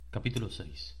Capítulo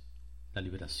 6. La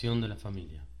liberación de la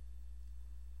familia.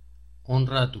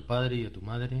 Honra a tu padre y a tu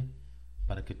madre,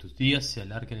 para que tus días se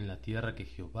alarguen en la tierra que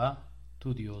Jehová,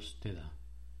 tu Dios, te da.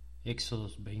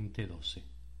 Éxodos 20:12.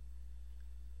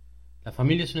 La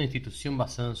familia es una institución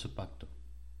basada en su pacto.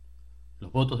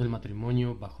 Los votos del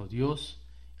matrimonio bajo Dios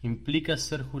implica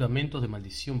hacer juramentos de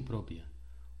maldición propia.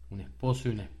 Un esposo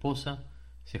y una esposa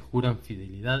se juran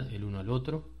fidelidad el uno al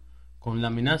otro, con la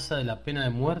amenaza de la pena de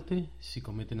muerte si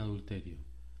cometen adulterio.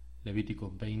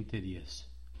 Levítico 20:10.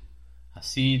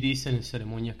 Así dicen en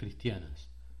ceremonias cristianas,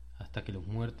 hasta que los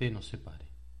muerte nos separe.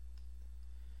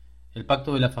 El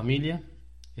pacto de la familia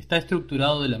está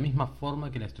estructurado de la misma forma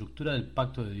que la estructura del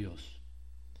pacto de Dios.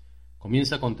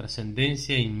 Comienza con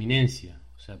trascendencia e inminencia,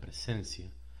 o sea, presencia.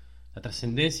 La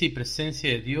trascendencia y presencia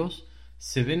de Dios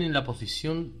se ven en la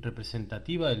posición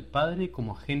representativa del padre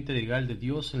como agente legal de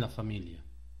Dios en la familia.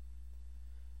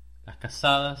 Las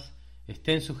casadas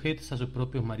estén sujetas a sus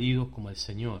propios maridos como al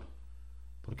Señor,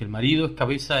 porque el marido es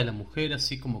cabeza de la mujer,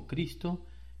 así como Cristo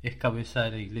es cabeza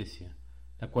de la Iglesia,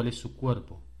 la cual es su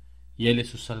cuerpo, y Él es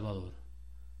su Salvador.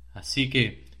 Así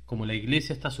que, como la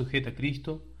Iglesia está sujeta a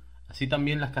Cristo, así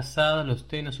también las casadas lo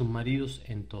estén a sus maridos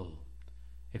en todo.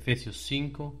 Efesios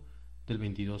 5, del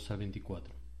 22 al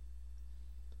 24.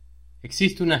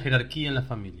 Existe una jerarquía en la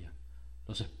familia: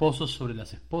 los esposos sobre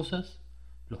las esposas,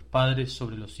 los padres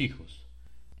sobre los hijos.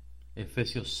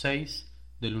 Efesios 6,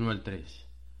 del 1 al 3.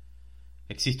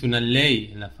 Existe una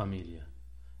ley en la familia.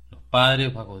 Los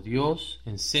padres bajo Dios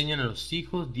enseñan a los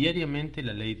hijos diariamente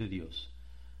la ley de Dios.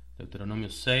 Deuteronomio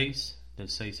 6, del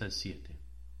 6 al 7.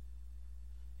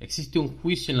 Existe un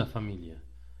juicio en la familia.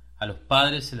 A los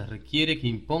padres se les requiere que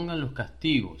impongan los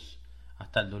castigos,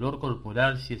 hasta el dolor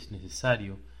corporal si es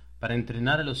necesario, para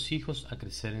entrenar a los hijos a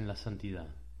crecer en la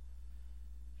santidad.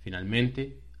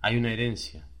 Finalmente, hay una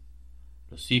herencia.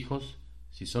 Los hijos,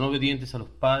 si son obedientes a los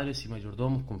padres y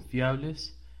mayordomos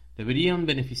confiables, deberían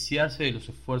beneficiarse de los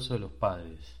esfuerzos de los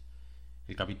padres.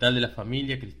 El capital de la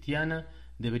familia cristiana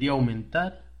debería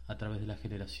aumentar a través de las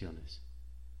generaciones.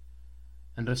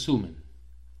 En resumen,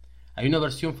 hay una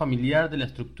versión familiar de la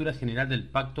estructura general del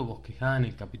pacto bosquejada en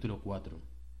el capítulo 4.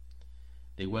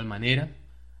 De igual manera,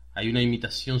 hay una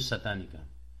imitación satánica.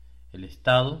 El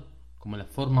Estado, como la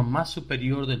forma más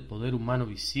superior del poder humano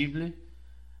visible,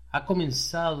 ha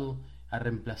comenzado a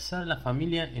reemplazar a la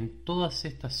familia en todas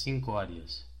estas 5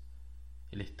 áreas.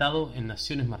 El Estado en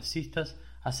naciones marxistas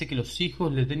hace que los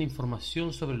hijos les den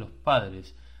información sobre los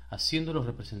padres, haciéndolos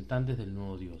representantes del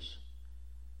nuevo Dios.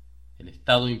 El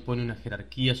Estado impone una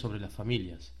jerarquía sobre las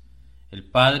familias. El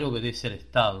padre obedece al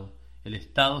Estado, el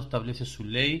Estado establece su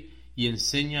ley y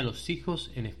enseña a los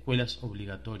hijos en escuelas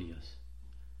obligatorias.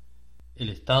 El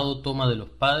Estado toma de los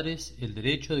padres el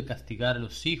derecho de castigar a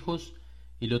los hijos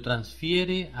y lo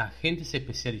transfiere a agentes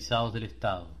especializados del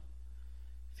Estado.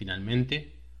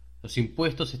 Finalmente, los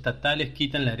impuestos estatales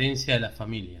quitan la herencia de las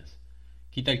familias,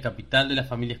 quita el capital de las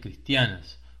familias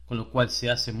cristianas, con lo cual se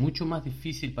hace mucho más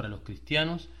difícil para los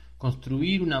cristianos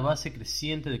construir una base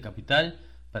creciente de capital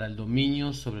para el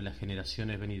dominio sobre las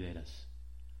generaciones venideras.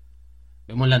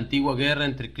 Vemos la antigua guerra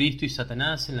entre Cristo y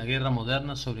Satanás en la guerra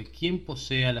moderna sobre quién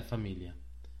posee a la familia.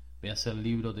 Véase el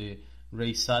libro de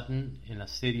Ray Sutton en la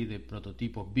serie de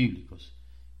prototipos bíblicos.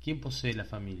 ¿Quién posee la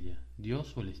familia,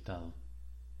 Dios o el Estado?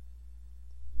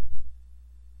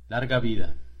 Larga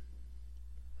vida.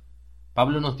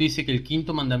 Pablo nos dice que el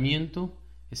 5.º mandamiento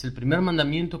es el primer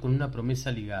mandamiento con una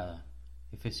promesa ligada.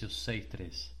 Efesios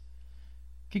 6:3.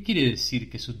 ¿Qué quiere decir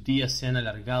que sus días sean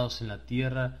alargados en la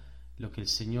tierra, lo que el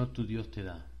Señor tu Dios te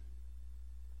da?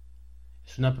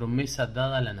 Es una promesa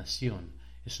dada a la nación,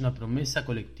 es una promesa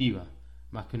colectiva,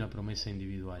 más que una promesa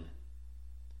individual.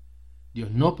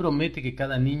 Dios no promete que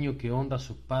cada niño que honra a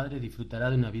sus padres disfrutará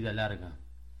de una vida larga.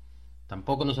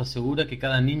 Tampoco nos asegura que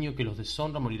cada niño que los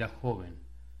deshonra morirá joven.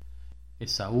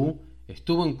 Esaú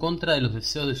estuvo en contra de los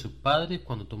deseos de sus padres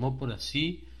cuando tomó por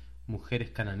así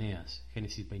mujeres cananeas,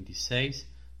 Génesis 26,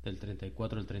 del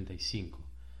 34 al 35.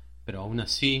 Pero aún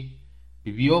así,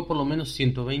 vivió por lo menos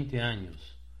 120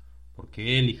 años,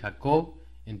 porque él y Jacob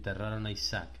enterraron a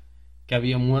Isaac, que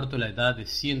había muerto a la edad de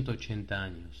 180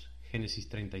 años, Génesis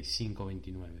 35,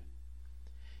 29.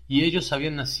 Y ellos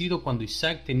habían nacido cuando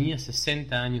Isaac tenía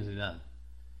 60 años de edad,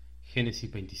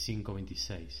 Génesis 25,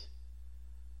 26.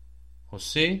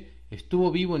 José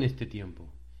estuvo vivo en este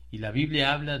tiempo, y la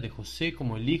Biblia habla de José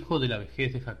como el hijo de la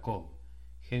vejez de Jacob,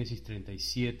 Génesis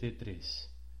 37,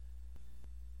 3.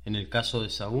 En el caso de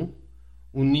Esaú,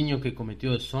 un niño que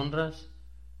cometió deshonras,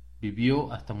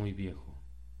 vivió hasta muy viejo.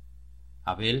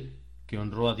 Abel, que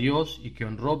honró a Dios y que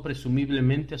honró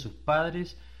presumiblemente a sus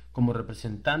padres como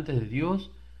representantes de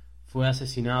Dios, fue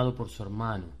asesinado por su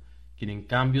hermano, quien en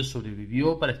cambio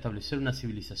sobrevivió para establecer una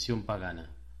civilización pagana.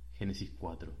 Génesis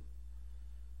 4.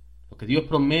 Lo que Dios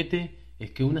promete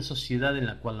es que una sociedad en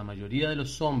la cual la mayoría de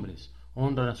los hombres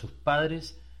honran a sus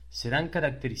padres serán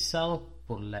caracterizados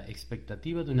por la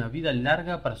expectativa de una vida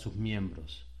larga para sus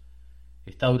miembros.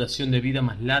 Esta duración de vida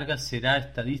más larga será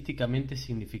estadísticamente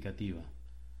significativa.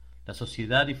 La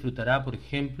sociedad disfrutará, por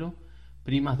ejemplo,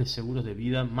 primas de seguros de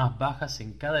vida más bajas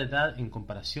en cada edad en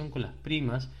comparación con las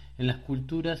primas en las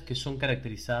culturas que son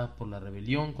caracterizadas por la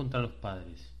rebelión contra los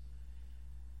padres.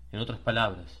 En otras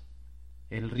palabras,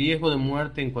 el riesgo de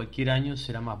muerte en cualquier año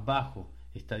será más bajo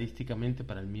estadísticamente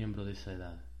para el miembro de esa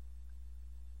edad.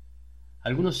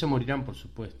 Algunos se morirán, por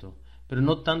supuesto, pero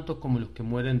no tanto como los que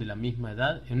mueren de la misma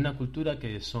edad en una cultura que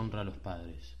deshonra a los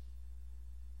padres.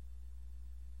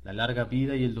 La larga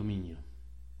vida y el dominio.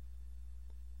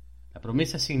 La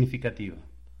promesa es significativa.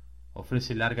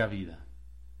 Ofrece larga vida.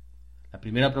 La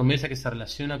primera promesa que se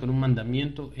relaciona con un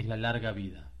mandamiento es la larga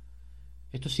vida.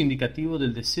 Esto es indicativo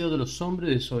del deseo de los hombres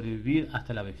de sobrevivir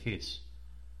hasta la vejez.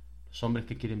 Los hombres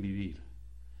que quieren vivir.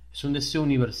 Es un deseo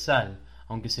universal,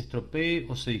 aunque se estropee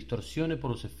o se distorsione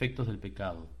por los efectos del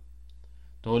pecado.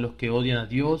 Todos los que odian a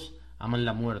Dios aman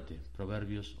la muerte.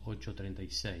 Proverbios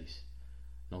 8:36.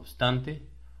 No obstante,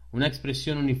 una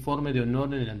expresión uniforme de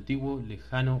honor en el antiguo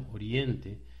lejano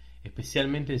Oriente,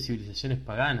 especialmente en civilizaciones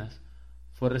paganas,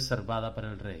 fue reservada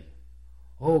para el rey.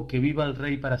 ¡Oh, que viva el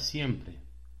rey para siempre!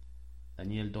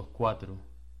 Daniel 2:4,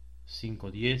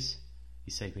 5:10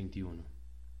 y 6:21.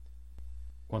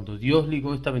 Cuando Dios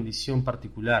ligó esta bendición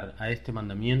particular a este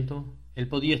mandamiento, él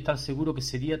podía estar seguro que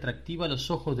sería atractiva a los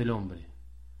ojos del hombre.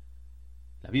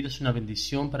 La vida es una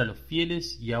bendición para los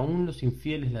fieles y aún los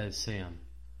infieles la desean.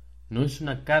 No es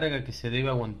una carga que se debe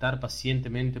aguantar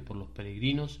pacientemente por los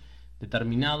peregrinos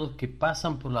determinados que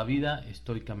pasan por la vida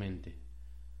estoicamente.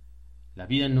 La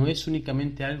vida no es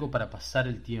únicamente algo para pasar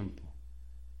el tiempo,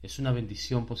 es una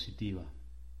bendición positiva.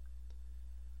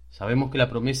 Sabemos que la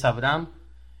promesa a Abraham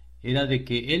era de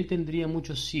que él tendría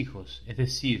muchos hijos, es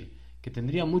decir, que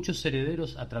tendría muchos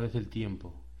herederos a través del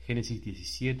tiempo. Génesis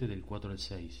 17, del 4 al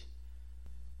 6.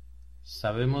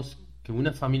 Sabemos que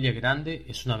una familia grande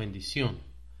es una bendición.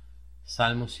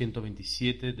 Salmos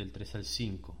 127, del 3 al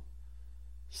 5.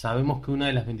 Sabemos que una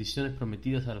de las bendiciones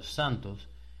prometidas a los santos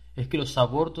es que los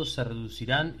abortos se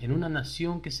reducirán en una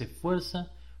nación que se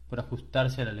esfuerza por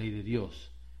ajustarse a la ley de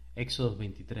Dios. Éxodo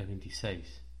 23,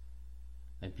 26.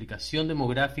 La implicación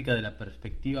demográfica de la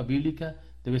perspectiva bíblica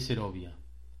debe ser obvia.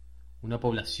 Una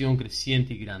población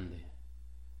creciente y grande.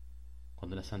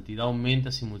 Cuando la santidad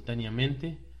aumenta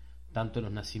simultáneamente, tanto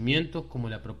los nacimientos como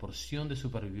la proporción de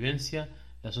supervivencia,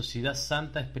 la sociedad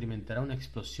santa experimentará una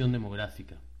explosión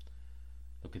demográfica.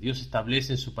 Lo que Dios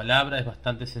establece en su palabra es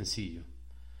bastante sencillo.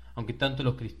 Aunque tanto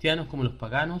los cristianos como los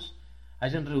paganos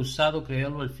hayan rehusado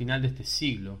creerlo al final de este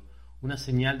siglo, una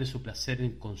señal de su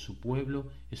placer con su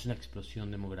pueblo es una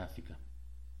explosión demográfica.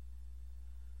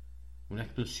 Una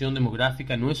explosión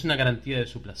demográfica no es una garantía de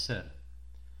su placer.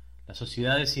 Las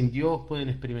sociedades sin Dios pueden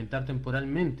experimentar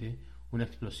temporalmente una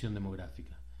explosión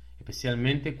demográfica,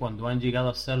 especialmente cuando han llegado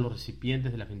a ser los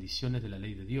recipientes de las bendiciones de la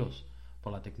ley de Dios,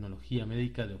 por la tecnología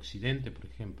médica de Occidente, por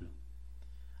ejemplo,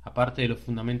 aparte de los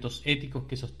fundamentos éticos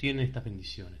que sostienen estas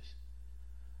bendiciones.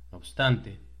 No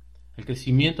obstante, el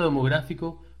crecimiento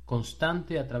demográfico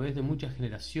constante a través de muchas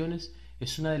generaciones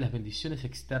es una de las bendiciones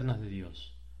externas de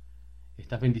Dios.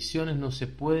 Estas bendiciones no se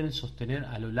pueden sostener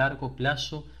a lo largo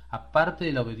plazo aparte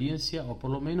de la obediencia o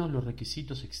por lo menos los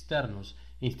requisitos externos,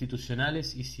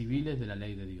 institucionales y civiles de la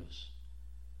ley de Dios.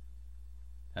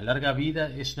 La larga vida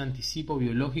es un anticipo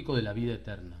biológico de la vida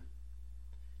eterna.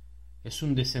 Es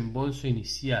un desembolso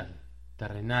inicial,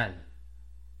 terrenal,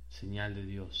 señal de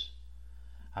Dios.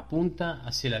 Apunta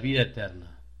hacia la vida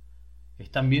eterna.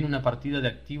 Es también una partida de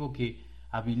activo que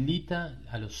habilita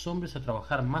a los hombres a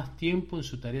trabajar más tiempo en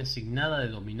su tarea asignada de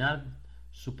dominar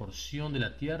su porción de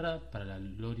la tierra para la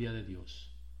gloria de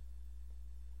Dios.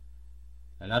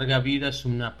 La larga vida es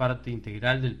una parte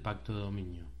integral del pacto de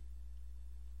dominio.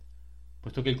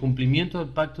 Puesto que el cumplimiento del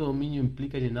pacto de dominio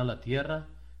implica llenar la tierra,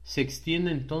 se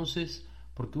extiende entonces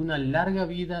porque una larga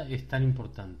vida es tan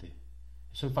importante.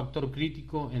 Es un factor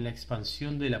crítico en la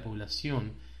expansión de la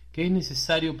población que es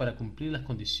necesario para cumplir las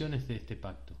condiciones de este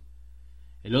pacto.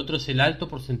 El otro es el alto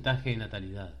porcentaje de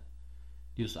natalidad.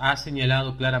 Dios ha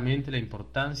señalado claramente la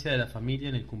importancia de la familia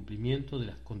en el cumplimiento de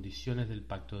las condiciones del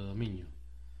pacto de dominio.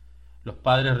 Los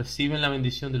padres reciben la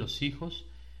bendición de los hijos,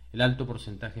 el alto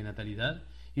porcentaje de natalidad,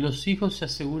 y los hijos se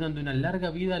aseguran de una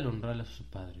larga vida al honrar a sus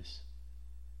padres.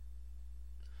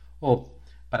 O,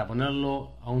 para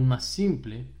ponerlo aún más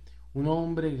simple, un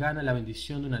hombre gana la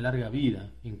bendición de una larga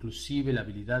vida, inclusive la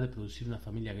habilidad de producir una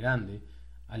familia grande,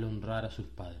 al honrar a sus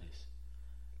padres.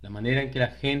 La manera en que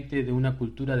la gente de una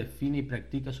cultura define y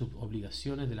practica sus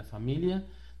obligaciones de la familia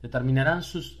determinarán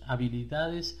sus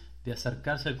habilidades de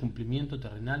acercarse al cumplimiento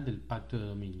terrenal del pacto de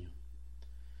dominio.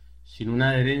 Sin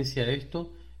una adherencia a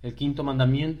esto, el quinto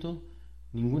mandamiento,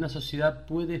 ninguna sociedad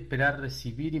puede esperar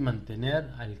recibir y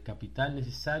mantener el capital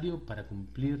necesario para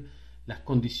cumplir las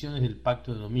condiciones del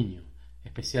pacto de dominio,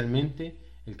 especialmente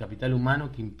el capital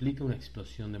humano que implica una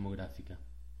explosión demográfica.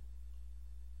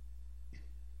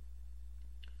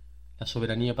 La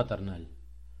soberanía paternal.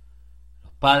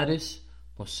 Los padres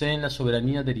poseen la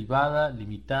soberanía derivada,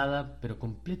 limitada, pero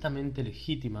completamente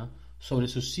legítima sobre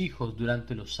sus hijos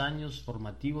durante los años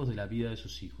formativos de la vida de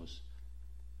sus hijos.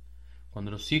 Cuando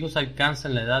los hijos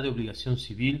alcanzan la edad de obligación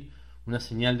civil, una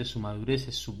señal de su madurez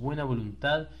es su buena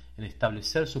voluntad en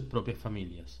establecer sus propias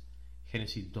familias.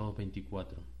 Génesis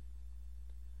 2:24.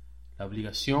 La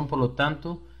obligación, por lo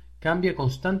tanto, cambia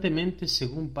constantemente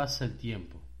según pasa el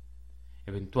tiempo.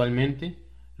 Eventualmente,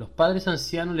 los padres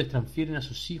ancianos les transfieren a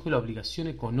sus hijos la obligación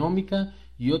económica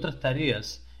y otras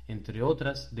tareas, entre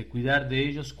otras, de cuidar de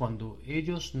ellos cuando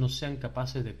ellos no sean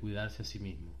capaces de cuidarse a sí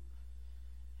mismos.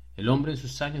 El hombre en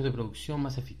sus años de producción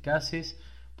más eficaces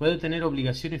puede tener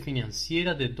obligaciones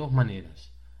financieras de dos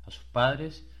maneras, a sus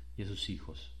padres y a sus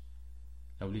hijos.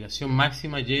 La obligación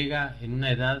máxima llega en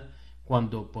una edad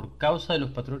cuando, por causa de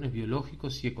los patrones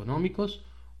biológicos y económicos,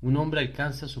 un hombre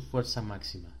alcanza su fuerza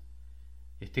máxima.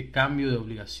 Este cambio de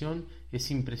obligación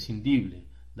es imprescindible,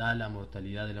 dada la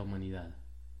mortalidad de la humanidad.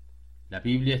 La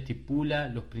Biblia estipula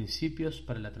los principios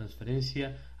para la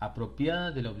transferencia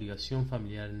apropiada de la obligación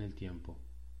familiar en el tiempo.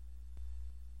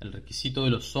 El requisito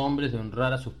de los hombres de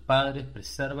honrar a sus padres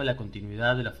preserva la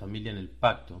continuidad de la familia en el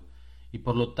pacto y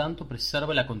por lo tanto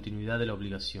preserva la continuidad de la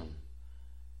obligación.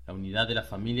 La unidad de la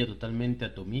familia totalmente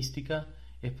atomística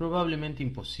es probablemente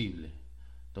imposible.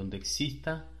 Donde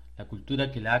exista, la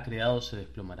cultura que la ha creado se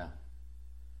desplomará.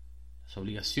 Las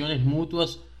obligaciones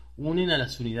mutuas unen a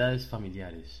las unidades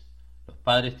familiares. Los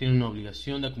padres tienen una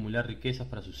obligación de acumular riquezas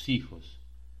para sus hijos,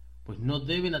 pues no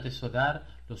deben atesorar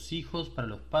los hijos para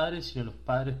los padres, sino los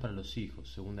padres para los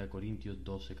hijos. 2 Corintios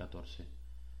 12:14.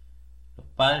 Los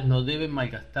padres no deben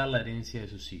malgastar la herencia de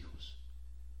sus hijos.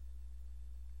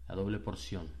 La doble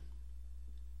porción.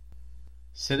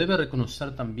 Se debe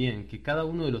reconocer también que cada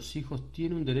uno de los hijos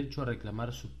tiene un derecho a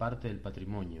reclamar su parte del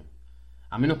patrimonio,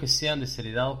 a menos que sean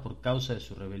desheredados por causa de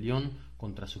su rebelión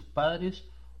contra sus padres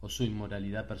o su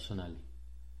inmoralidad personal.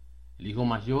 El hijo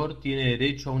mayor tiene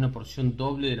derecho a una porción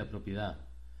doble de la propiedad.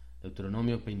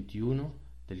 Deuteronomio 21,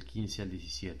 del 15 al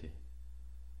 17.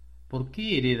 ¿Por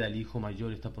qué hereda el hijo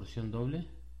mayor esta porción doble?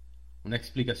 Una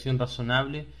explicación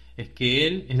razonable es que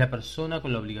él es la persona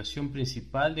con la obligación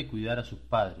principal de cuidar a sus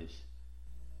padres.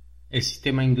 El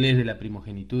sistema inglés de la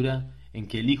primogenitura, en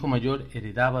que el hijo mayor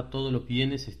heredaba todos los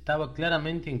bienes, estaba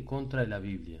claramente en contra de la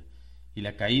Biblia, y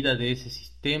la caída de ese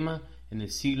sistema en el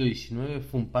siglo XIX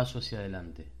fue un paso hacia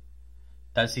adelante.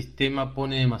 Tal sistema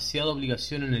pone demasiada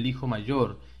obligación en el hijo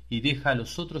mayor y deja a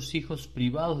los otros hijos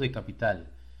privados de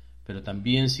capital, pero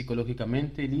también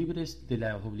psicológicamente libres de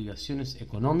las obligaciones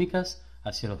económicas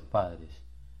hacia los padres.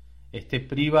 Este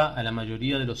priva a la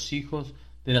mayoría de los hijos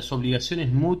de las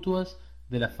obligaciones mutuas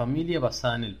de la familia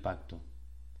basada en el pacto.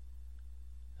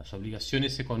 Las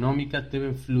obligaciones económicas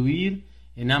deben fluir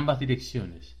en ambas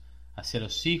direcciones, hacia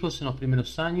los hijos en los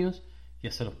primeros años y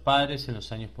hacia los padres en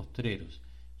los años postreros,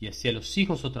 y hacia los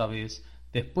hijos otra vez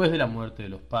después de la muerte de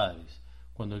los padres,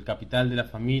 cuando el capital de la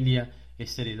familia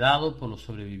es heredado por los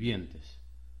sobrevivientes.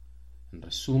 En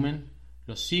resumen,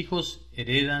 los hijos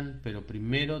heredan, pero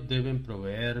primero deben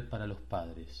proveer para los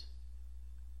padres.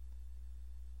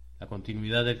 La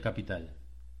continuidad del capital.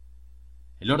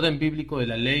 El orden bíblico de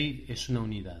la ley es una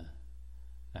unidad.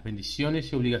 Las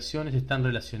bendiciones y obligaciones están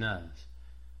relacionadas.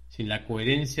 Sin la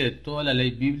coherencia de toda la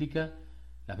ley bíblica,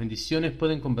 las bendiciones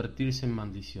pueden convertirse en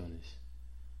maldiciones.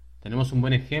 Tenemos un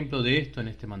buen ejemplo de esto en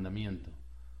este mandamiento.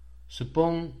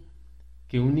 Supón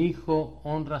que un hijo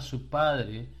honra a su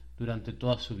padre durante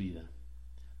toda su vida.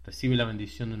 Recibe la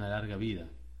bendición de una larga vida.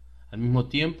 Al mismo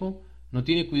tiempo, no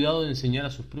tiene cuidado de enseñar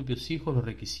a sus propios hijos los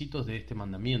requisitos de este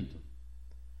mandamiento.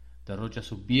 Derrocha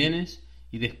sus bienes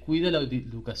y descuida la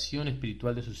educación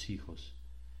espiritual de sus hijos.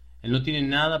 Él no tiene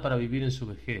nada para vivir en su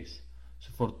vejez.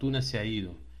 Su fortuna se ha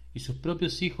ido, y sus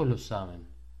propios hijos lo saben.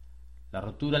 La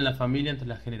rotura en la familia entre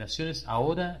las generaciones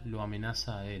ahora lo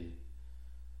amenaza a él.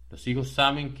 Los hijos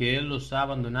saben que él los ha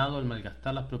abandonado al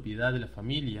malgastar las propiedades de la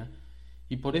familia,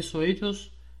 y por eso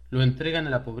ellos lo entregan a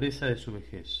la pobreza de su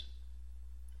vejez,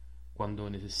 cuando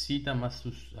necesita más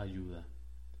su ayuda.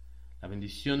 La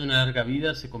bendición de una larga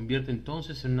vida se convierte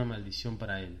entonces en una maldición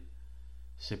para él.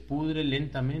 Se pudre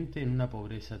lentamente en una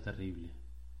pobreza terrible.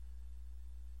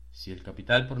 Si el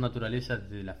capital por naturaleza es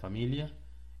de la familia,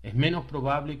 es menos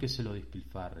probable que se lo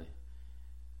despilfarre.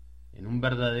 En un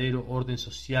verdadero orden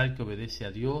social que obedece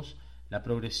a Dios, la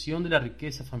progresión de la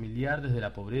riqueza familiar desde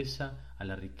la pobreza a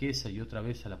la riqueza y otra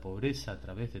vez a la pobreza a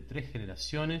través de 3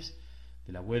 generaciones,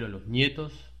 del abuelo a los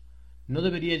nietos, no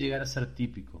debería llegar a ser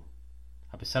típico,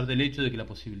 a pesar del hecho de que la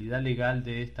posibilidad legal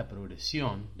de esta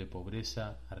progresión, de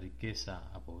pobreza a riqueza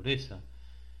a pobreza,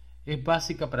 es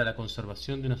básica para la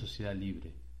conservación de una sociedad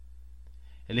libre.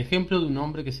 El ejemplo de un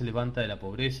hombre que se levanta de la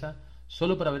pobreza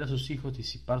solo para ver a sus hijos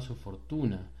disipar su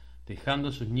fortuna, dejando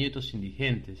a sus nietos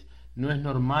indigentes, no es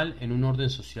normal en un orden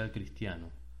social cristiano.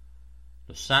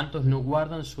 Los santos no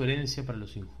guardan su herencia para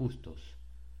los injustos.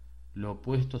 Lo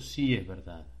opuesto sí es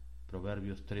verdad.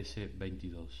 Proverbios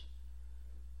 13:22.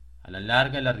 A la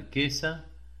larga, la riqueza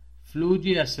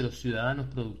fluye hacia los ciudadanos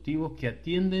productivos que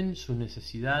atienden sus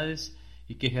necesidades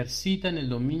y que ejercitan el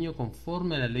dominio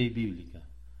conforme a la ley bíblica.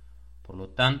 Por lo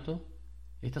tanto,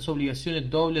 estas obligaciones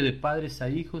dobles de padres a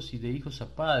hijos y de hijos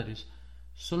a padres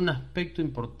son un aspecto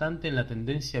importante en la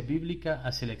tendencia bíblica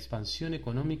hacia la expansión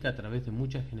económica a través de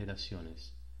muchas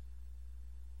generaciones.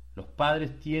 Los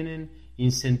padres tienen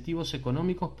incentivos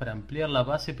económicos para ampliar la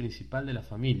base principal de la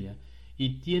familia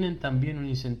y tienen también un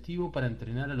incentivo para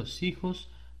entrenar a los hijos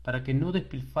para que no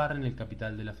despilfarren el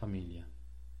capital de la familia.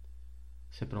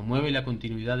 Se promueve la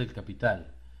continuidad del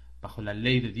capital, bajo la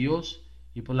ley de Dios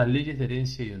y por las leyes de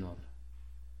herencia y honor.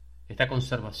 Esta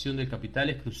conservación del capital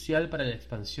es crucial para la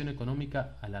expansión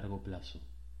económica a largo plazo.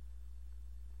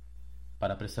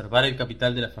 Para preservar el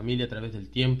capital de la familia a través del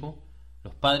tiempo,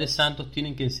 los padres santos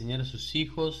tienen que enseñar a sus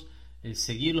hijos el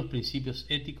seguir los principios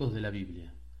éticos de la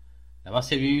Biblia. La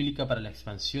base bíblica para la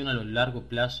expansión a lo largo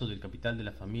plazo del capital de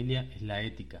la familia es la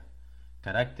ética,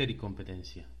 carácter y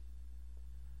competencia.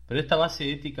 Pero esta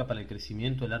base ética para el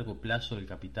crecimiento a largo plazo del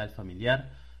capital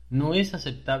familiar no es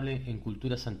aceptable en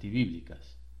culturas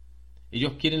antibíblicas.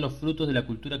 Ellos quieren los frutos de la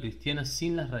cultura cristiana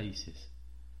sin las raíces.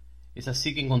 Es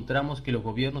así que encontramos que los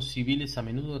gobiernos civiles a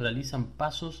menudo realizan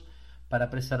pasos para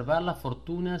preservar las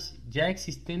fortunas ya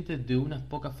existentes de unas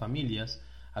pocas familias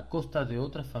a costa de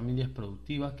otras familias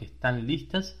productivas que están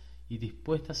listas y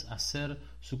dispuestas a hacer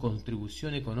su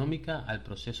contribución económica al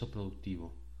proceso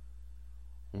productivo.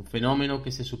 Un fenómeno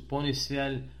que se supone sea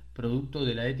el producto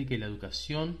de la ética y la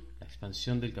educación, la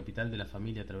expansión del capital de la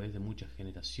familia a través de muchas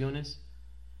generaciones,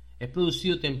 es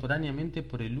producido temporariamente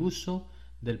por el uso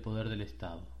del poder del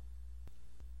Estado.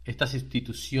 Esta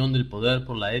sustitución del poder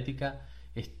por la ética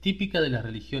es típica de las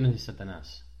religiones de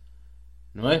Satanás.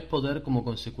 No es poder como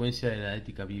consecuencia de la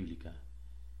ética bíblica.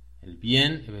 El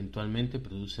bien eventualmente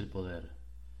produce el poder,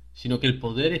 sino que el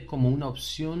poder es como una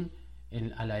opción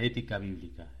a la ética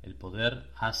bíblica. El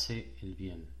poder hace el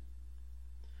bien.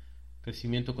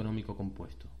 Crecimiento económico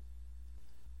compuesto.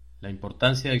 La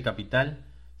importancia del capital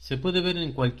se puede ver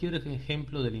en cualquier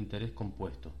ejemplo del interés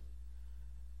compuesto.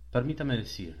 Permítame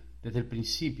decir, desde el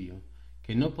principio,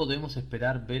 que no podemos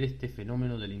esperar ver este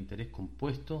fenómeno del interés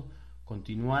compuesto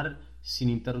continuar sin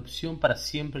interrupción para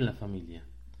siempre en la familia.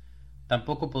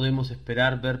 Tampoco podemos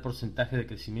esperar ver porcentajes de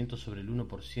crecimiento sobre el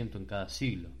 1% en cada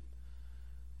siglo.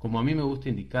 Como a mí me gusta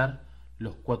indicar,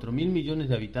 los 4.000 millones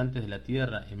de habitantes de la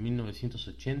Tierra en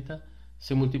 1980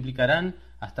 se multiplicarán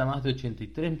hasta más de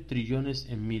 83 trillones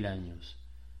en 1000 años,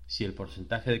 si el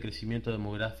porcentaje de crecimiento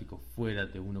demográfico fuera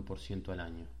de 1% al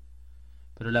año.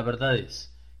 Pero la verdad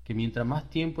es que mientras más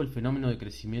tiempo el fenómeno de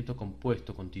crecimiento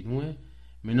compuesto continúe,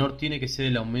 menor tiene que ser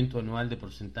el aumento anual de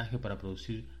porcentaje para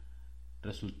producir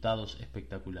resultados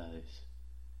espectaculares.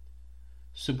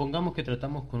 Supongamos que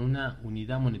tratamos con una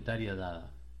unidad monetaria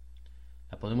dada.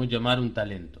 La podemos llamar un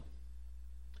talento.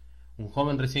 Un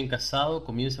joven recién casado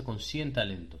comienza con 100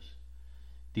 talentos.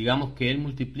 Digamos que él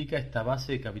multiplica esta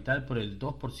base de capital por el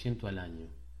 2% al año.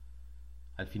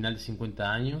 Al final de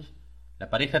 50 años, la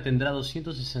pareja tendrá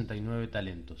 269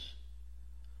 talentos.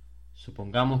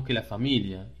 Supongamos que la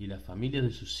familia y las familias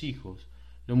de sus hijos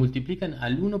lo multiplican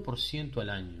al 1% al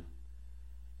año,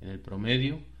 en el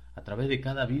promedio, a través de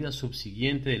cada vida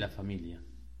subsiguiente de la familia.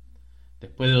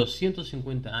 Después de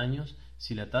 250 años,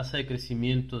 si la tasa de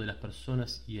crecimiento de las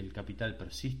personas y el capital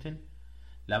persisten,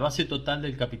 la base total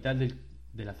del capital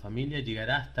de la familia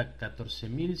llegará hasta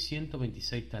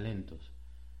 14.126 talentos.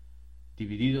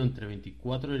 Dividido entre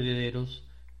 24 herederos,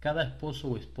 cada esposo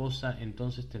o esposa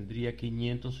entonces tendría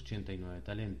 589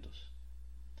 talentos.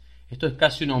 Esto es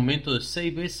casi un aumento de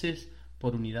 6 veces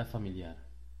por unidad familiar,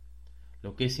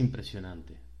 lo que es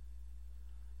impresionante.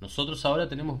 Nosotros ahora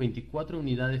tenemos 24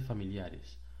 unidades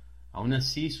familiares. Aún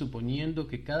así, suponiendo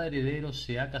que cada heredero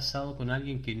se ha casado con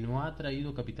alguien que no ha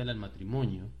traído capital al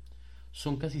matrimonio,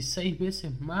 son casi 6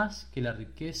 veces más que la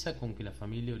riqueza con que la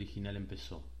familia original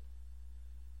empezó.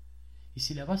 ¿Y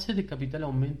si la base de capital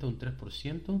aumenta un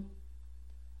 3%?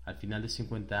 Al final de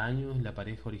 50 años, la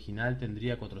pareja original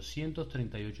tendría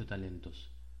 438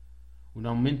 talentos, un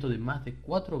aumento de más de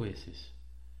 4 veces.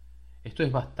 Esto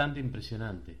es bastante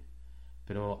impresionante,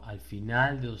 pero al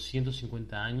final de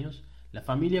 250 años, la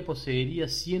familia poseería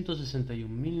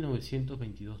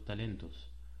 161.922 talentos,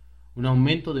 un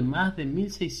aumento de más de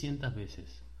 1.600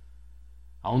 veces.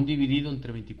 Aún dividido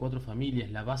entre 24 familias,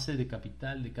 la base de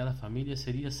capital de cada familia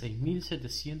sería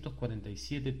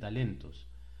 6.747 talentos,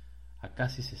 a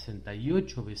casi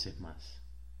 68 veces más.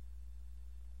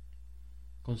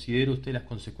 Considere usted las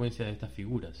consecuencias de estas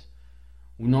figuras.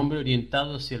 Un hombre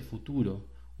orientado hacia el futuro,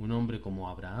 un hombre como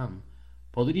Abraham,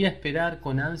 podría esperar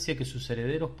con ansia que sus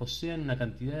herederos posean una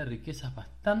cantidad de riquezas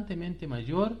bastante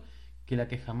mayor que la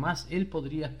que jamás él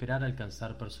podría esperar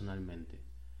alcanzar personalmente.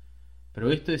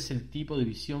 Pero esto es el tipo de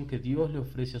visión que Dios le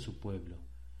ofrece a su pueblo,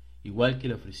 igual que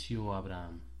le ofreció a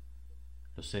Abraham.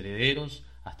 Los herederos,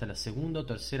 hasta la segunda o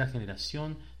tercera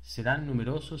generación, serán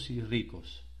numerosos y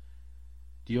ricos.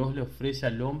 Dios le ofrece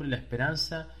al hombre la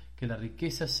esperanza que la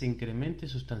riqueza se incremente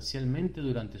sustancialmente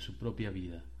durante su propia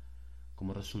vida,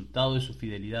 como resultado de su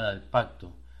fidelidad al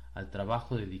pacto, al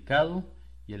trabajo dedicado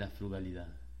y a la frugalidad.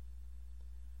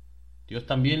 Dios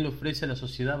también le ofrece a la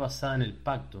sociedad basada en el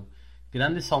pacto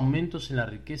grandes aumentos en la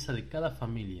riqueza de cada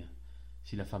familia,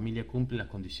 si la familia cumple las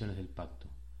condiciones del pacto.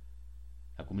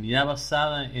 La comunidad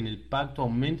basada en el pacto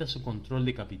aumenta su control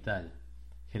de capital,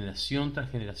 generación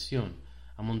tras generación,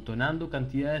 amontonando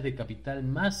cantidades de capital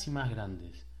más y más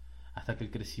grandes, hasta que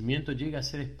el crecimiento llegue a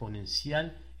ser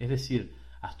exponencial, es decir,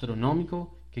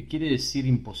 astronómico, que quiere decir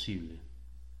imposible.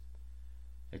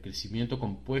 El crecimiento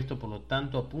compuesto, por lo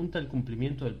tanto, apunta al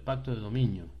cumplimiento del pacto de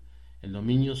dominio, el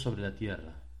dominio sobre la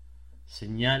tierra.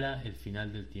 Señala el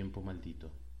final del tiempo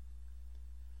maldito.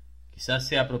 Quizás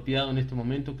sea apropiado en este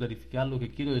momento clarificar lo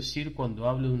que quiero decir cuando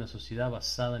hablo de una sociedad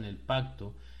basada en el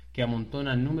pacto que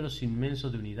amontona números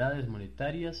inmensos de unidades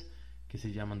monetarias que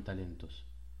se llaman talentos.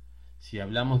 Si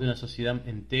hablamos de una sociedad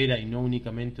entera y no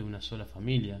únicamente de una sola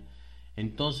familia,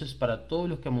 entonces para todos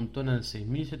los que amontonan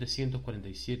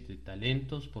 6.747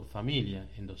 talentos por familia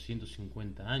en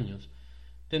 250 años,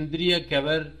 tendría que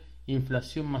haber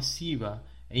inflación masiva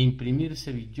e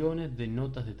imprimirse billones de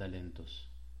notas de talentos.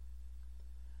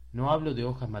 No hablo de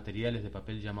hojas materiales de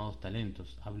papel llamados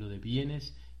talentos, hablo de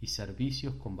bienes y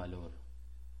servicios con valor.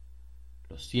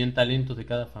 Los 100 talentos de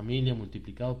cada familia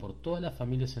multiplicados por todas las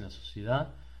familias en la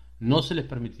sociedad no se les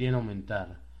permitirían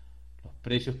aumentar. Los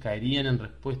precios caerían en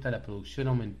respuesta a la producción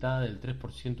aumentada del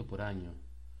 3% por año.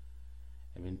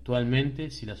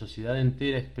 Eventualmente, si la sociedad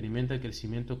entera experimenta el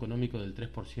crecimiento económico del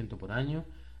 3% por año,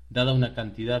 dada una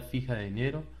cantidad fija de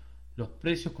dinero, los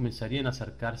precios comenzarían a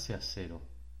acercarse a cero.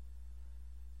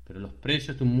 Pero los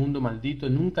precios de un mundo maldito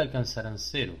nunca alcanzarán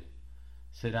cero.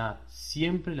 Será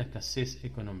siempre la escasez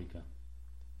económica.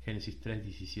 Génesis 3,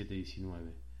 17 y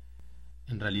 19.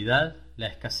 En realidad, la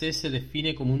escasez se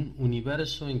define como un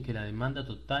universo en que la demanda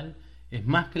total es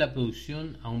más que la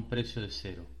producción a un precio de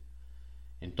cero.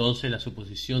 Entonces, la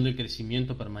suposición del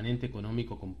crecimiento permanente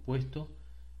económico compuesto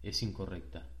es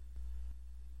incorrecta.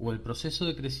 O el proceso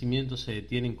de crecimiento se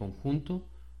detiene en conjunto,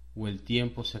 o el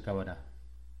tiempo se acabará.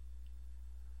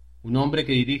 Un hombre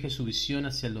que dirige su visión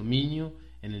hacia el dominio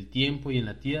en el tiempo y en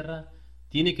la tierra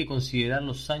tiene que considerar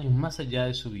los años más allá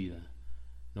de su vida.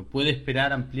 No puede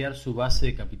esperar ampliar su base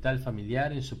de capital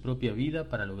familiar en su propia vida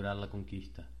para lograr la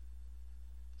conquista.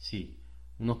 Sí,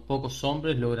 unos pocos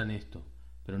hombres logran esto,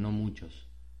 pero no muchos.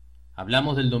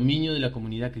 Hablamos del dominio de la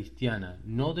comunidad cristiana,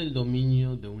 no del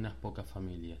dominio de unas pocas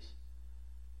familias.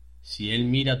 Si él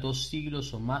mira 2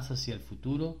 siglos o más hacia el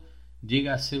futuro,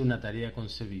 llega a ser una tarea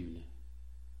concebible.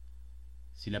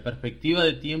 Si la perspectiva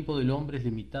de tiempo del hombre es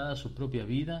limitada a su propia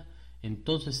vida,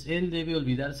 entonces él debe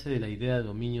olvidarse de la idea de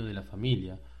dominio de la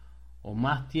familia, o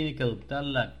más tiene que adoptar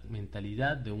la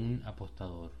mentalidad de un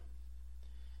apostador.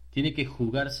 Tiene que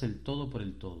jugarse el todo por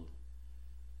el todo.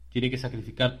 Tiene que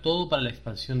sacrificar todo para la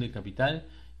expansión del capital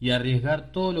y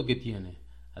arriesgar todo lo que tiene,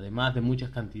 además de muchas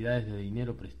cantidades de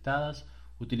dinero prestadas,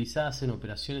 utilizadas en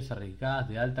operaciones arriesgadas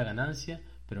de alta ganancia,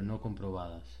 pero no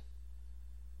comprobadas.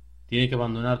 Tiene que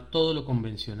abandonar todo lo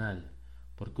convencional,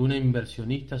 porque un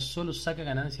inversionista solo saca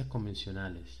ganancias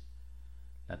convencionales,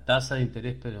 la tasa de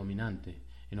interés predominante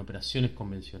en operaciones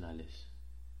convencionales.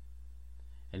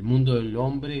 El mundo del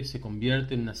hombre se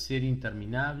convierte en una serie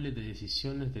interminable de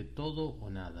decisiones de todo o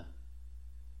nada.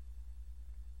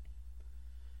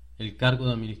 El cargo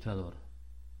de administrador.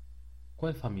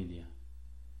 ¿Cuál familia?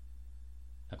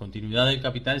 La continuidad del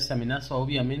capital se amenaza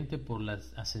obviamente por la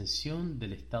ascensión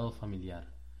del Estado familiar.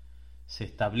 Se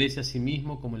establece a sí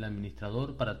mismo como el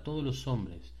administrador para todos los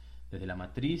hombres, desde la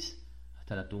matriz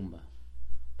hasta la tumba.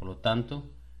 Por lo tanto,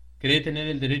 cree tener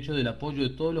el derecho del apoyo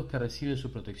de todos los que reciben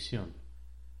su protección.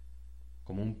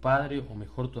 Como un padre, o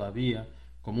mejor todavía,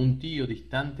 como un tío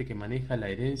distante que maneja la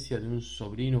herencia de un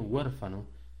sobrino huérfano,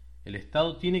 el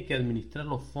Estado tiene que administrar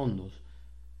los fondos,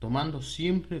 tomando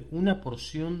siempre una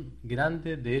porción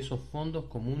grande de esos fondos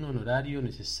como un honorario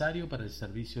necesario para el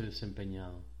servicio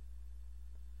desempeñado.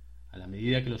 A la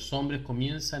medida que los hombres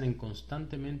comienzan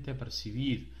constantemente a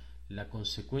percibir las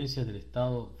consecuencias del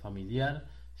estado familiar,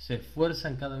 se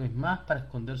esfuerzan cada vez más para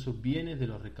esconder sus bienes de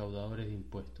los recaudadores de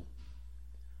impuestos.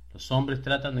 Los hombres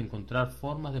tratan de encontrar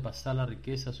formas de pasar la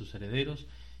riqueza a sus herederos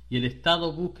y el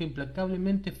Estado busca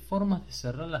implacablemente formas de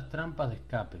cerrar las trampas de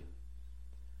escape.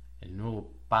 El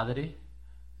nuevo padre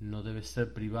no debe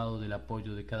ser privado del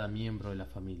apoyo de cada miembro de la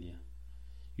familia.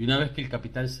 Y una vez que el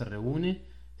capital se reúne,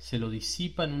 se lo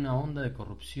disipa en una onda de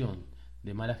corrupción,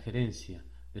 de mala gerencia,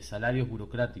 de salarios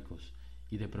burocráticos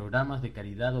y de programas de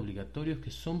caridad obligatorios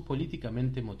que son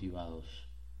políticamente motivados.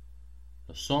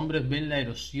 Los hombres ven la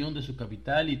erosión de su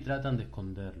capital y tratan de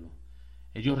esconderlo.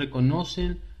 Ellos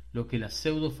reconocen lo que la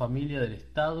pseudo familia del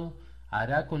Estado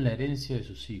hará con la herencia de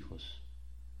sus hijos.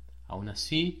 Aun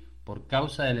así, por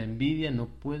causa de la envidia, no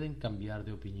pueden cambiar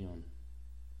de opinión.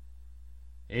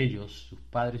 Ellos, sus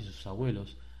padres y sus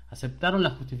abuelos, aceptaron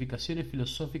las justificaciones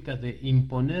filosóficas de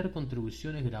imponer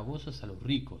contribuciones gravosas a los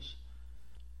ricos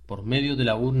por medio de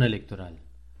la urna electoral.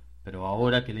 Pero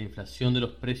ahora que la inflación de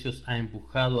los precios ha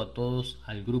empujado a todos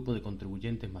al grupo de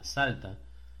contribuyentes más alta,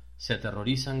 se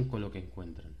aterrorizan con lo que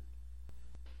encuentran.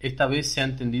 Esta vez se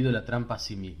han tendido la trampa a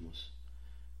sí mismos,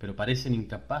 pero parecen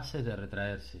incapaces de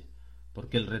retraerse,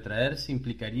 porque el retraerse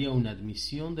implicaría una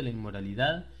admisión de la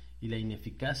inmoralidad y la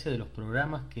ineficacia de los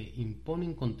programas que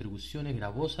imponen contribuciones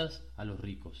gravosas a los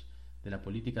ricos de la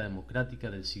política democrática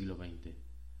del siglo XX.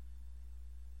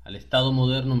 Al Estado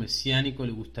moderno mesiánico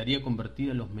le gustaría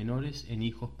convertir a los menores en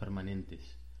hijos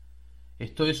permanentes.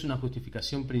 Esto es una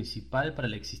justificación principal para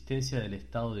la existencia del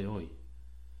Estado de hoy.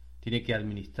 Tiene que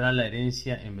administrar la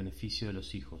herencia en beneficio de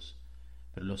los hijos,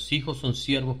 pero los hijos son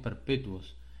siervos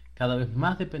perpetuos, cada vez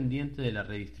más dependientes de la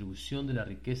redistribución de la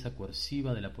riqueza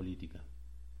coerciva de la política.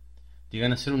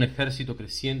 Llegan a ser un ejército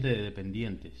creciente de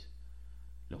dependientes.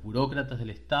 Los burócratas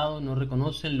del Estado no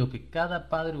reconocen lo que cada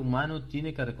padre humano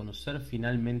tiene que reconocer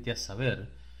finalmente, a saber,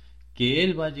 que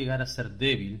él va a llegar a ser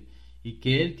débil y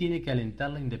que él tiene que alentar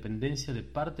la independencia de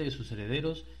parte de sus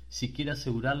herederos si quiere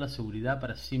asegurar la seguridad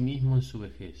para sí mismo en su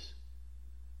vejez.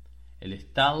 El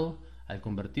Estado, al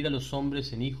convertir a los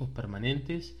hombres en hijos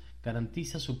permanentes,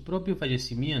 garantiza su propio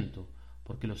fallecimiento,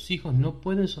 porque los hijos no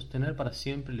pueden sostener para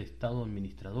siempre el Estado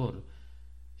administrador,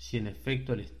 si en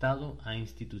efecto el Estado ha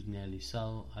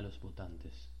institucionalizado a los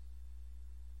votantes.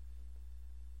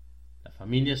 La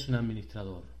familia es un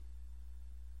administrador.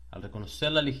 Al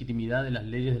reconocer la legitimidad de las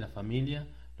leyes de la familia,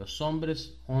 los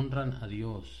hombres honran a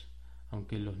Dios,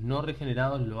 aunque los no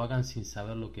regenerados lo hagan sin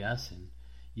saber lo que hacen,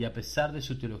 y a pesar de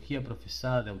su teología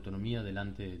profesada de autonomía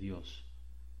delante de Dios.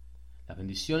 Las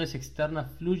bendiciones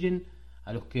externas fluyen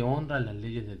a los que honran las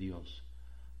leyes de Dios.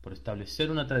 Por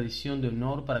establecer una tradición de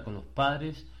honor para con los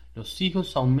padres, los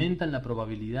hijos aumentan la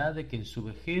probabilidad de que en su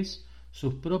vejez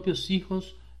sus propios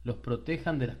hijos los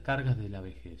protejan de las cargas de la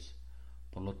vejez.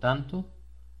 Por lo tanto,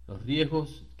 los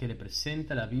riesgos que le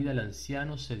presenta la vida al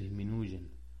anciano se disminuyen.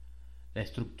 La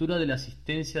estructura de la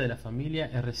asistencia de la familia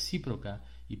es recíproca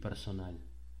y personal.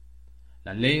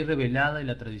 La ley revelada y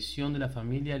la tradición de la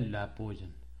familia la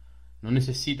apoyan. No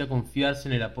necesita confiarse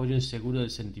en el apoyo inseguro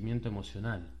del sentimiento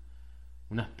emocional,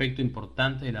 un aspecto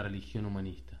importante de la religión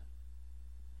humanista.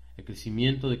 El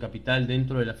crecimiento de capital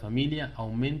dentro de la familia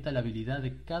aumenta la habilidad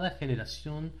de cada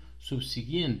generación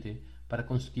subsiguiente para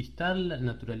conquistar la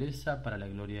naturaleza para la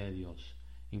gloria de Dios,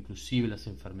 inclusive las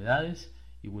enfermedades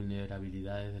y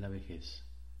vulnerabilidades de la vejez.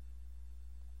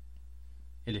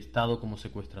 El Estado como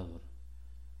secuestrador.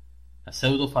 La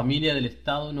pseudo-familia del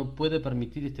Estado no puede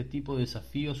permitir este tipo de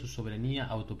desafío a su soberanía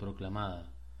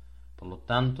autoproclamada. Por lo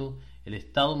tanto, el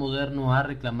Estado moderno ha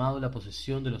reclamado la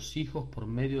posesión de los hijos por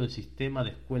medio del sistema de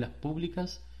escuelas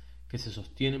públicas que se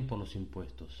sostienen por los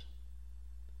impuestos.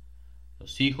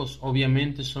 Los hijos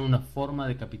obviamente son una forma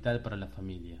de capital para la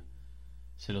familia.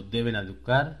 Se los deben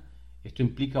educar, esto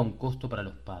implica un costo para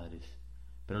los padres,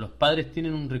 pero los padres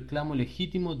tienen un reclamo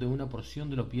legítimo de una porción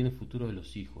de los bienes futuros de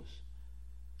los hijos.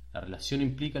 La relación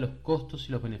implica los costos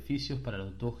y los beneficios para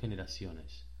las dos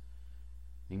generaciones.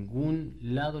 Ningún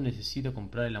lado necesita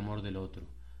comprar el amor del otro,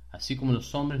 así como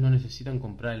los hombres no necesitan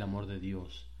comprar el amor de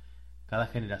Dios. Cada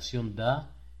generación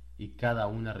da y cada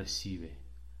una recibe.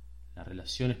 La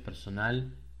relación es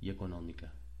personal y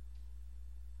económica.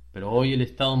 Pero hoy el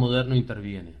Estado moderno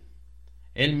interviene.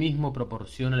 Él mismo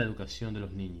proporciona la educación de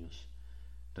los niños.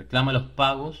 Reclama los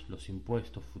pagos, los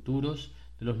impuestos futuros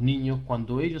de los niños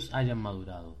cuando ellos hayan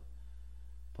madurado.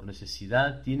 Por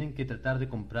necesidad tienen que tratar de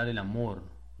comprar el amor,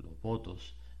 los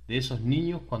votos, de esos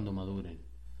niños cuando maduren.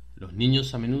 Los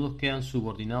niños a menudo quedan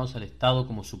subordinados al Estado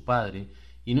como su padre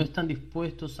y no están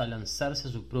dispuestos a lanzarse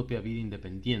a su propia vida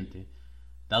independiente,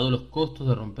 dado los costos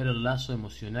de romper el lazo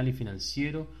emocional y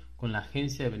financiero con la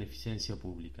agencia de beneficencia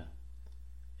pública.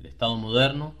 El Estado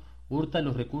moderno hurta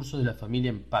los recursos de la familia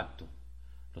en pacto,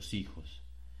 los hijos.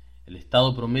 El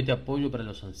Estado promete apoyo para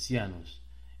los ancianos.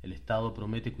 El Estado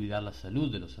promete cuidar la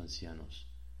salud de los ancianos.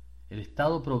 El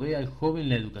Estado provee al joven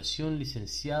la educación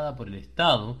licenciada por el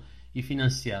Estado y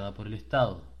financiada por el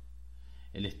Estado.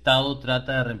 El Estado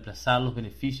trata de reemplazar los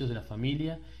beneficios de la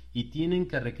familia y tienen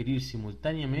que requerir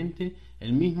simultáneamente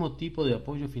el mismo tipo de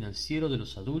apoyo financiero de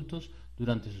los adultos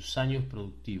durante sus años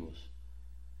productivos.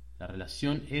 La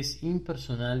relación es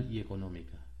impersonal y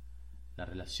económica. La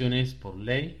relación es, por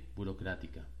ley,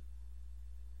 burocrática.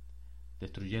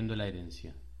 Destruyendo la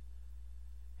herencia.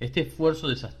 Este esfuerzo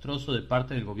desastroso de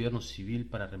parte del gobierno civil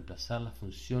para reemplazar las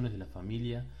funciones de la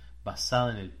familia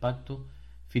basada en el pacto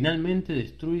finalmente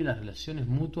destruye las relaciones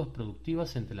mutuas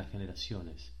productivas entre las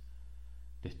generaciones.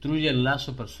 Destruye el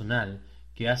lazo personal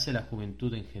que hace la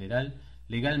juventud en general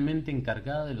legalmente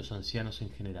encargada de los ancianos en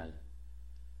general.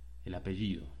 El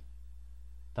apellido,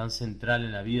 tan central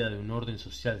en la vida de un orden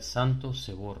social santo,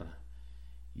 se borra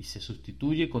y se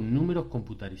sustituye con números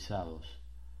computarizados.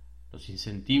 Los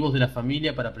incentivos de la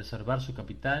familia para preservar su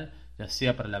capital, ya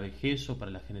sea para la vejez o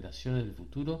para las generaciones del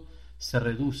futuro, se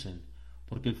reducen,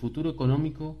 porque el futuro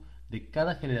económico de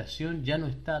cada generación ya no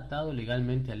está atado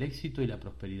legalmente al éxito y la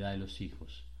prosperidad de los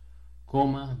hijos.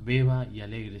 Coma, beba y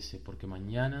alégrese, porque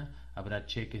mañana habrá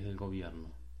cheques del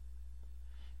gobierno.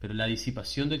 Pero la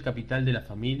disipación del capital de la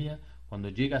familia, cuando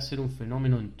llega a ser un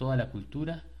fenómeno en toda la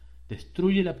cultura,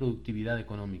 destruye la productividad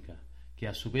económica, que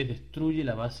a su vez destruye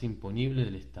la base imponible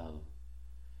del Estado.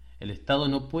 El Estado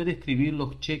no puede escribir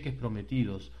los cheques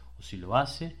prometidos, o si lo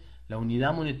hace, la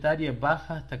unidad monetaria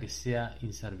baja hasta que sea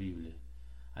inservible,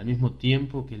 al mismo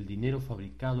tiempo que el dinero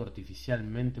fabricado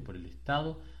artificialmente por el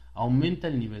Estado aumenta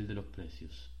el nivel de los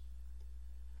precios.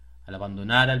 Al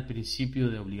abandonar al principio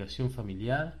de obligación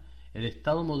familiar, el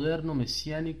Estado moderno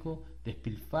mesiánico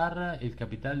despilfarra el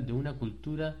capital de una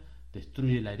cultura,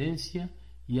 destruye la herencia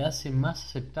y hace más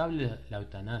aceptable la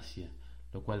eutanasia,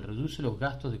 lo cual reduce los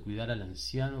gastos de cuidar al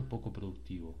anciano poco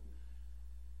productivo,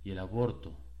 y el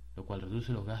aborto, lo cual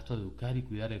reduce los gastos de educar y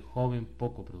cuidar al joven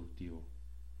poco productivo.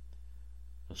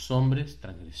 Los hombres,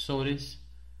 transgresores,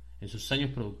 en sus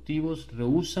años productivos,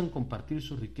 rehúsan compartir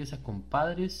sus riquezas con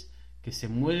padres que se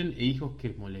mueren e hijos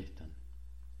que molestan.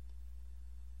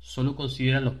 Solo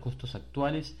consideran los costos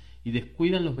actuales y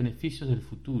descuidan los beneficios del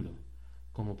futuro,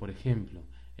 como por ejemplo,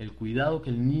 el cuidado que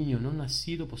el niño no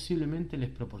nacido posiblemente les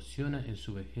proporciona en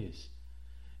su vejez.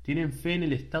 Tienen fe en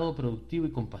el Estado productivo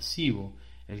y compasivo,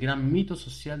 el gran mito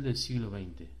social del siglo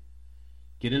XX.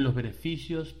 Quieren los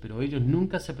beneficios, pero ellos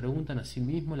nunca se preguntan a sí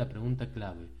mismos la pregunta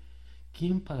clave: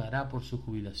 ¿quién pagará por su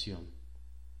jubilación?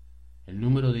 El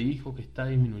número de hijos que está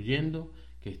disminuyendo,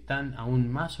 que están aún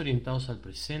más orientados al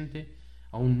presente,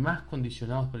 aún más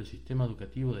condicionados por el sistema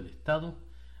educativo del Estado,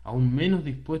 aún menos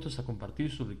dispuestos a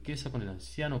compartir su riqueza con el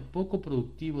anciano poco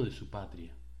productivo de su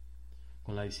patria.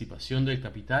 Con la disipación del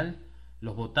capital,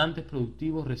 los votantes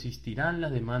productivos resistirán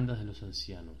las demandas de los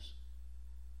ancianos.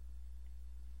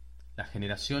 Las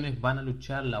generaciones van a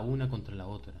luchar la una contra la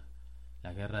otra,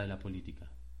 la guerra de la política.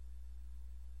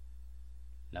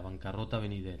 La bancarrota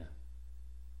venidera.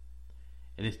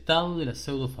 El Estado de la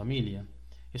pseudofamilia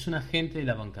es un agente de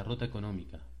la bancarrota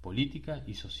económica, política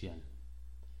y social.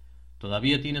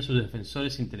 Todavía tiene a sus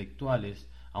defensores intelectuales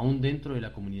aún dentro de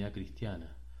la comunidad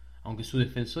cristiana, aunque sus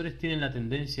defensores tienen la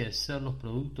tendencia de ser los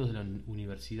productos de las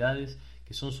universidades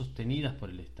que son sostenidas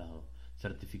por el Estado,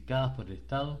 certificadas por el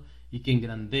Estado y que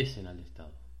engrandecen al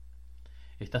Estado.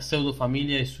 Esta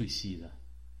pseudofamilia es suicida.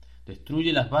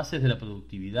 Destruye las bases de la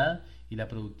productividad y la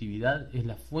productividad es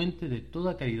la fuente de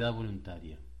toda caridad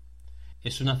voluntaria.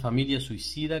 Es una familia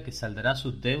suicida que saldará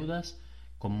sus deudas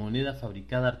con moneda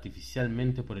fabricada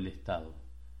artificialmente por el Estado.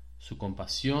 Su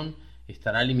compasión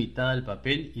estará limitada al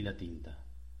papel y la tinta.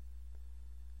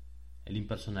 El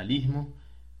impersonalismo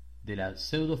de la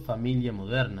pseudofamilia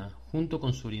moderna, junto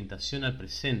con su orientación al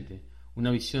presente, una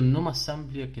visión no más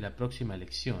amplia que la próxima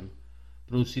elección,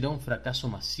 producirá un fracaso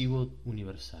masivo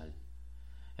universal.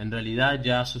 En realidad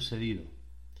ya ha sucedido.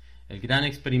 El gran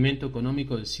experimento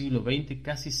económico del siglo XX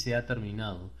casi se ha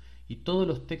terminado, y todos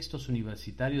los textos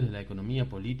universitarios de la economía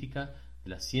política, de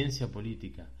la ciencia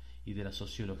política y de la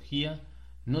sociología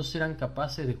no serán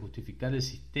capaces de justificar el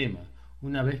sistema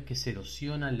una vez que se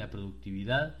erosiona la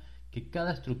productividad que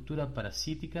cada estructura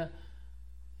parasítica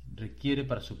requiere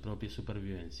para su propia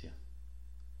supervivencia.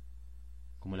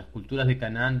 Como las culturas de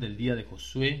Canaán del día de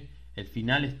Josué, el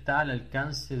final está al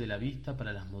alcance de la vista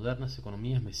para las modernas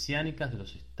economías mesiánicas de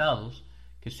los estados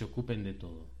que se ocupen de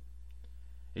todo.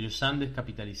 Ellos han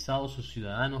descapitalizado a sus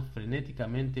ciudadanos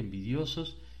frenéticamente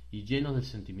envidiosos y llenos del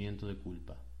sentimiento de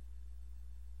culpa.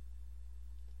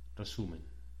 Resumen.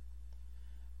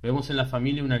 Vemos en la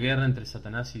familia una guerra entre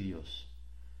Satanás y Dios,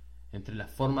 entre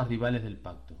las formas rivales del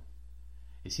pacto.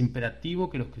 Es imperativo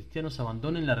que los cristianos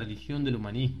abandonen la religión del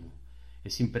humanismo.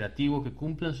 Es imperativo que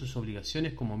cumplan sus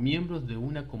obligaciones como miembros de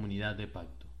una comunidad de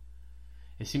pacto.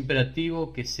 Es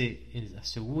imperativo que se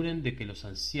aseguren de que los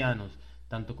ancianos,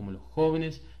 tanto como los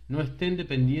jóvenes, no estén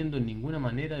dependiendo en ninguna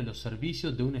manera de los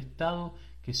servicios de un Estado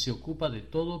que se ocupa de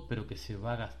todo pero que se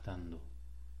va gastando.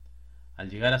 Al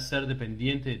llegar a ser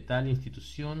dependiente de tal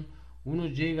institución, uno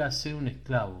llega a ser un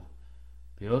esclavo.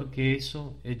 Peor que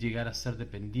eso es llegar a ser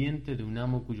dependiente de un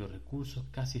amo cuyos recursos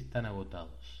casi están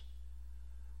agotados.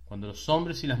 Cuando los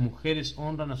hombres y las mujeres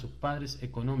honran a sus padres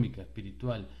económica,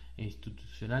 espiritual e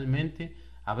institucionalmente,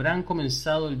 habrán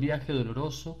comenzado el viaje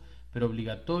doloroso pero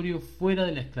obligatorio fuera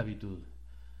de la esclavitud.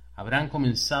 Habrán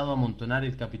comenzado a amontonar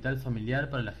el capital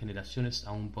familiar para las generaciones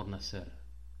aún por nacer.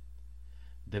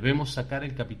 Debemos sacar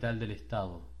el capital del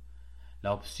Estado.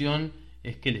 La opción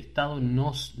es que el Estado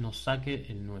nos saque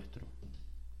el nuestro.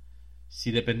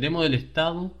 Si dependemos del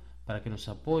Estado para que nos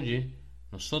apoye,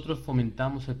 nosotros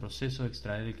fomentamos el proceso de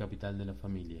extraer el capital de la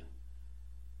familia.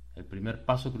 El primer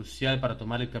paso crucial para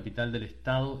tomar el capital del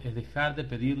Estado es dejar de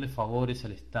pedirle favores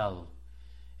al Estado.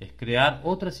 Es crear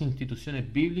otras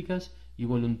instituciones bíblicas y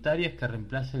voluntarias que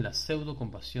reemplacen la pseudo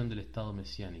compasión del Estado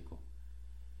mesiánico.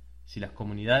 Si las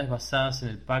comunidades basadas en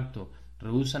el pacto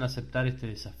rehúsan aceptar este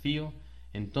desafío,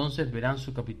 entonces verán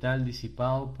su capital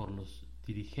disipado por los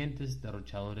dirigentes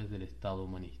derrochadores del Estado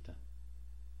humanista.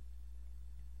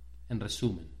 En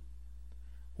resumen,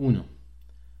 1.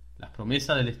 Las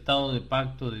promesas del Estado de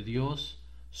pacto de Dios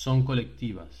son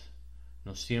colectivas,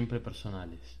 no siempre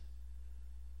personales.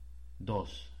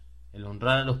 2. El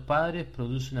honrar a los padres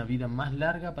produce una vida más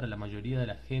larga para la mayoría de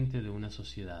la gente de una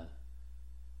sociedad.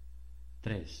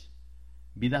 3.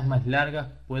 Vidas más largas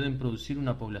pueden producir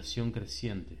una población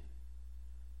creciente.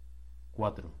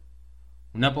 4.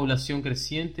 Una población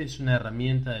creciente es una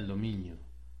herramienta del dominio.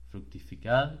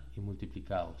 Fructificad y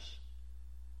multiplicaos.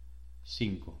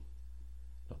 5.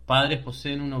 Los padres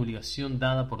poseen una obligación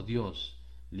dada por Dios,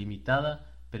 limitada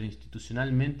pero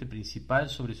institucionalmente principal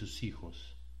sobre sus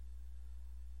hijos.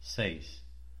 6.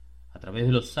 A través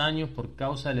de los años, por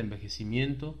causa del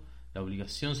envejecimiento, la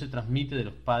obligación se transmite de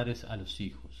los padres a los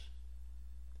hijos.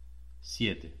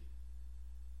 7.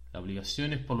 La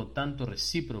obligación es por lo tanto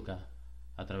recíproca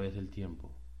a través del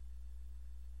tiempo.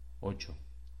 8.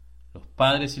 Los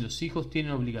padres y los hijos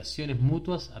tienen obligaciones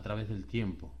mutuas a través del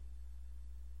tiempo.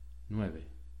 9.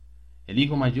 El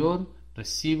hijo mayor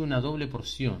recibe una doble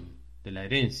porción de la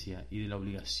herencia y de la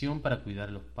obligación para cuidar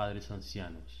a los padres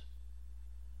ancianos.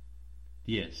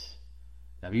 10.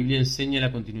 La Biblia enseña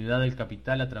la continuidad del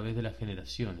capital a través de las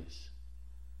generaciones.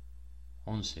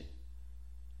 11.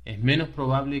 Es menos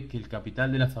probable que el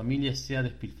capital de la familia sea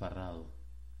despilfarrado.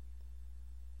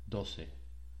 12.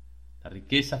 La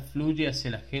riqueza fluye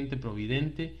hacia la gente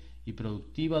providente y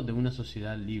productiva de una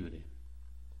sociedad libre.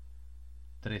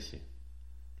 13.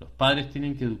 Los padres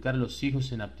tienen que educar a los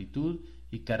hijos en aptitud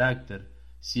y carácter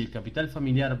si el capital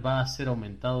familiar va a ser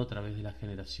aumentado a través de las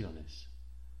generaciones.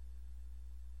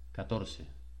 14.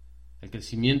 El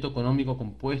crecimiento económico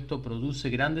compuesto produce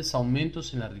grandes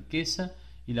aumentos en la riqueza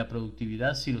y la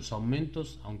productividad si los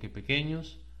aumentos, aunque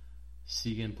pequeños,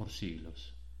 siguen por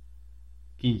siglos.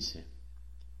 15.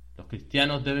 Los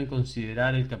cristianos deben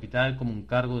considerar el capital como un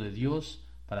cargo de Dios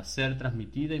para ser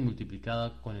transmitida y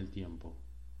multiplicada con el tiempo.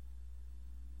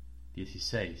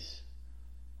 16.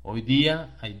 Hoy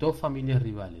día hay dos familias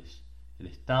rivales, el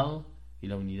Estado y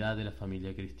la unidad de la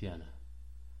familia cristiana.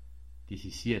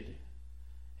 17.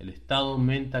 El Estado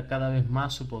aumenta cada vez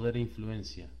más su poder e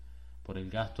influencia por el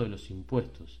gasto de los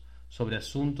impuestos sobre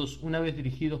asuntos una vez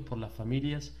dirigidos por las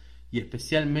familias y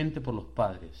especialmente por los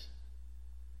padres.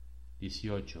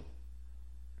 18.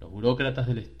 Los burócratas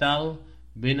del Estado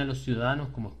ven a los ciudadanos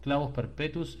como esclavos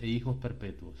perpetuos e hijos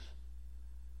perpetuos.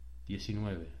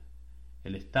 19.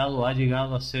 El Estado ha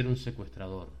llegado a ser un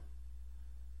secuestrador.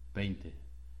 20.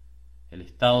 El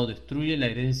Estado destruye la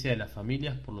herencia de las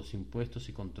familias por los impuestos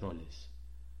y controles.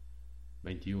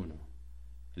 21.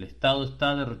 El Estado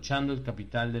está derrochando el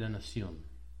capital de la nación.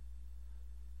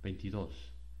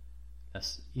 22.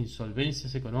 Las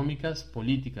insolvencias económicas,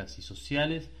 políticas y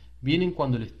sociales vienen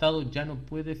cuando el Estado ya no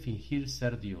puede fingir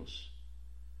ser Dios.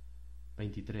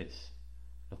 23.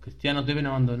 Los cristianos deben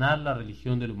abandonar la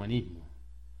religión del humanismo.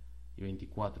 Y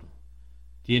 24.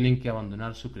 Tienen que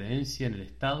abandonar su creencia en el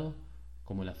Estado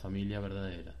como la familia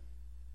verdadera.